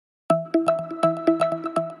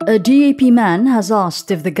A DAP man has asked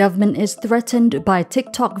if the government is threatened by a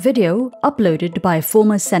TikTok video uploaded by a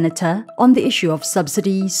former senator on the issue of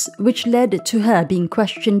subsidies, which led to her being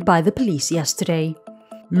questioned by the police yesterday.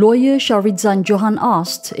 Lawyer Syahredzan Johan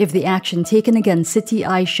asked if the action taken against Siti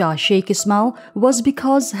Aishah Sheikh Ismail was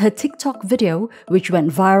because her TikTok video, which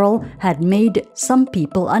went viral, had made some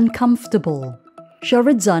people uncomfortable.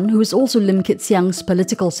 Syahredzan, who is also Lim Kit Siang's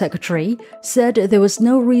political secretary, said there was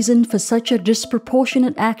no reason for such a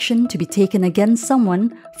disproportionate action to be taken against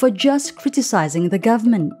someone for just criticizing the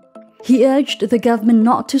government. He urged the government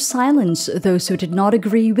not to silence those who did not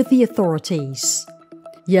agree with the authorities.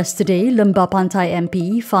 Yesterday, Lembah Pantai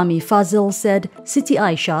MP Fahmi Fazil said Siti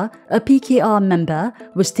Aishah, a PKR member,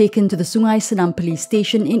 was taken to the Sungai Senam police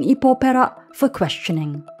station in Ipoh, Perak for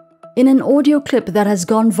questioning. In an audio clip that has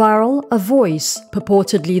gone viral, a voice,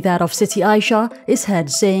 purportedly that of Siti Aishah, is heard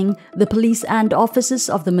saying the police and officers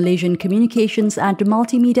of the Malaysian Communications and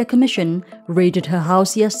Multimedia Commission raided her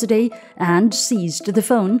house yesterday and seized the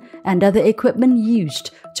phone and other equipment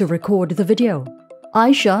used to record the video.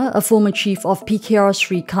 Aishah, a former chief of PKR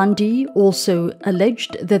Sri Kandi, also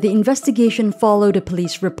alleged that the investigation followed a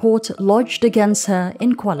police report lodged against her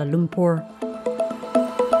in Kuala Lumpur.